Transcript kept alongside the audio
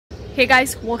Hey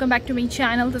guys, welcome back to my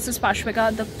channel. This is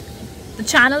Pashvika, the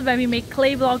channel where we make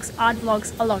clay vlogs, art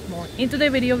vlogs, a lot more. In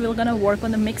today's video, we're gonna work on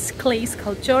the mixed clay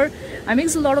sculpture. I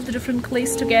mixed a lot of the different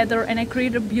clays together and I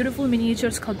created a beautiful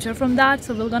miniature sculpture from that.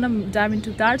 So we're gonna dive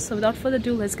into that. So without further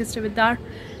ado, let's get started with that.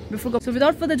 Before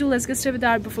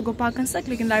go park and start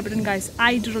clicking like button, guys.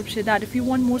 I do appreciate that. If you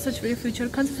want more such video future,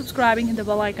 consider subscribing, hit the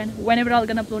bell icon. Whenever I'm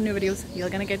gonna upload new videos, you're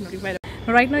gonna get notified.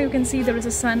 Right now you can see there is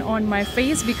a sun on my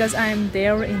face because I am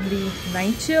there in the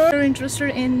nature. If you're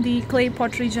interested in the clay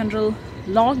pottery general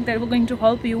vlog that we're going to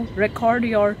help you record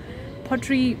your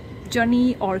pottery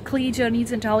journey or clay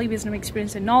journeys entirely based on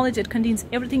experience and knowledge. It contains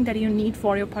everything that you need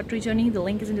for your pottery journey. The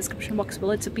link is in the description box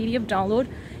below. It's a PDF download.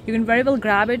 You can very well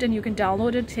grab it and you can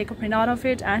download it, take a printout of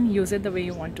it and use it the way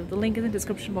you want to. The link is in the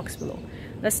description box below.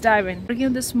 Let's dive in. Working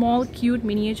on this small cute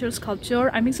miniature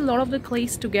sculpture. I mixed a lot of the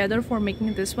clays together for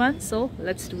making this one, so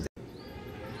let's do this.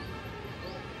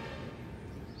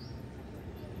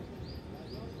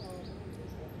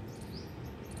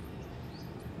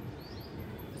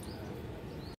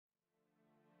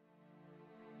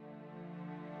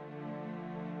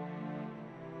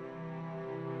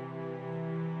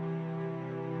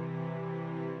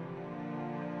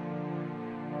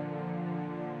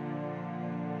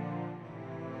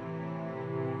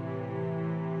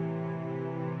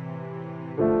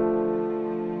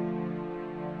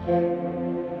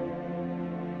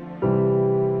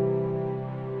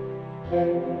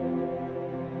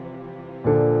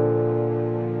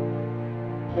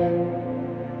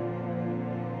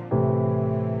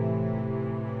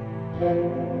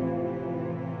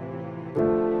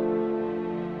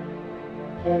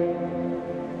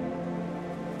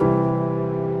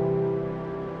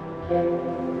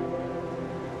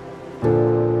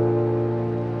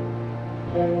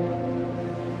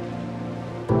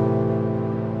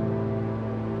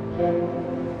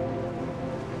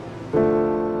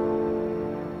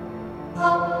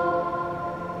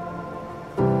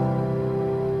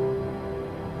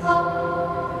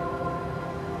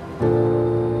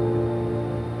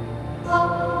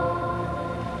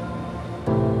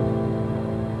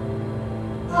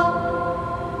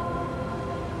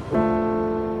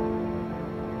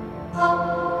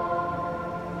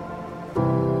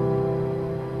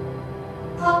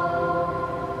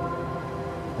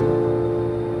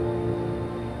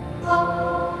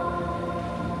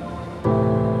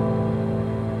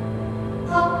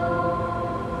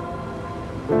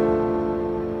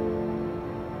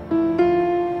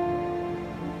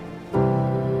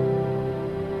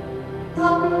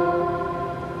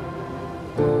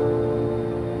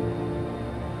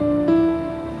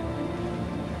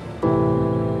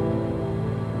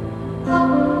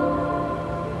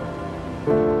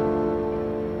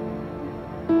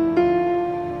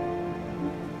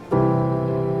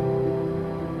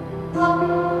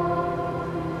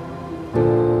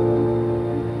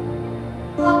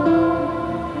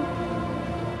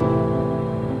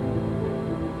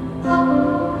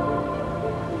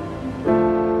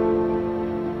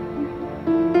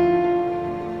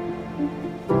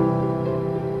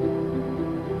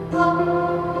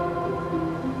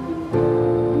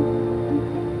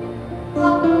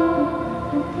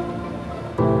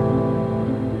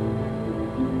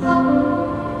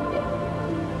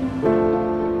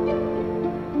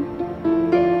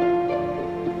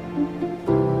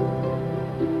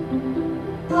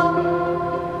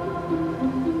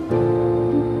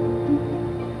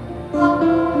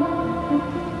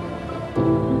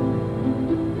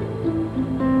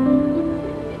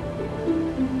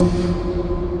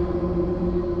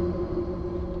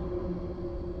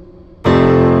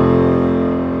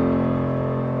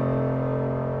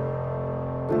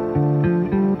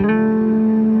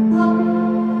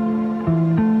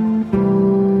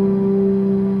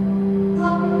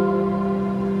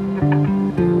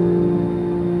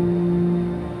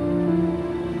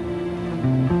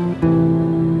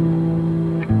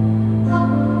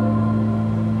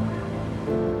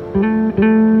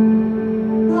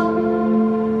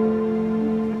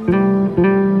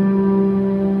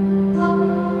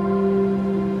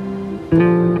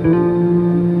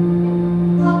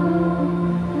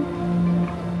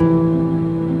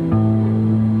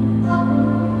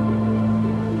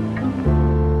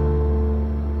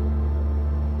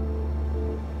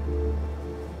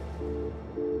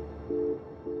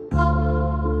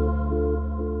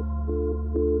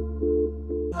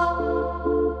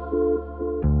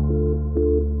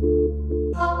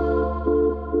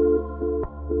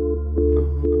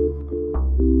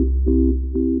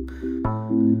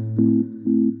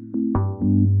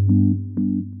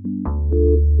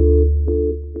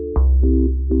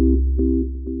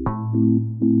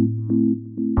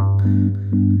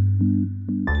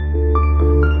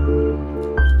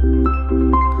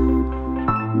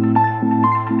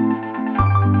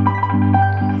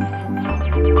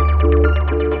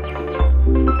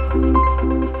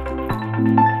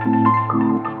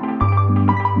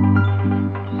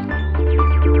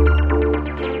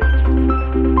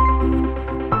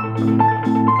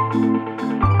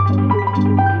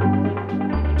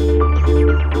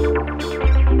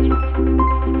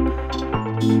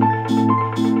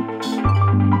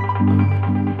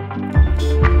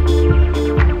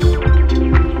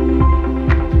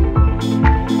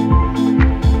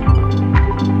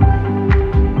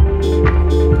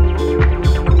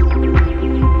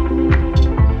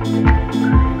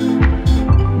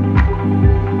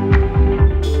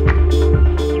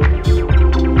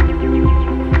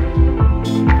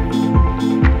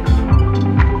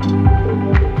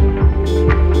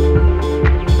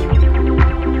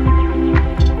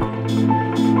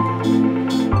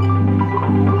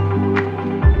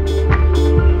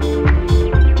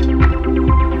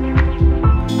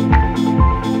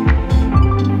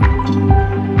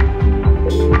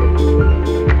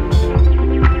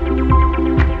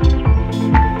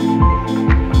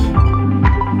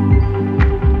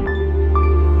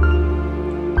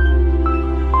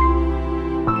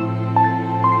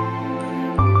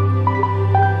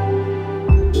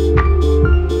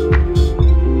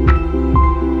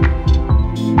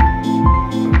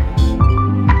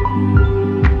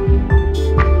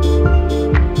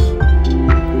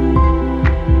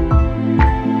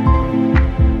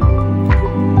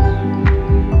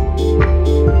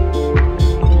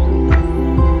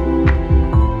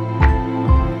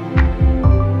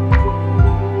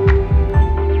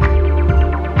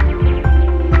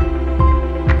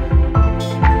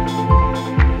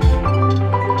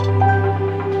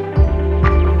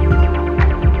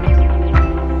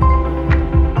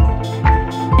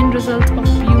 Result of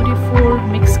beautiful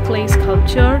mixed clay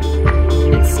sculpture.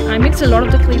 I mixed a lot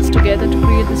of the clays together to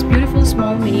create this beautiful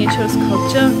small miniature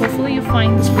sculpture. Hopefully you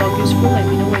find this vlog useful. Let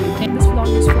me know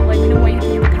what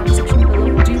you think.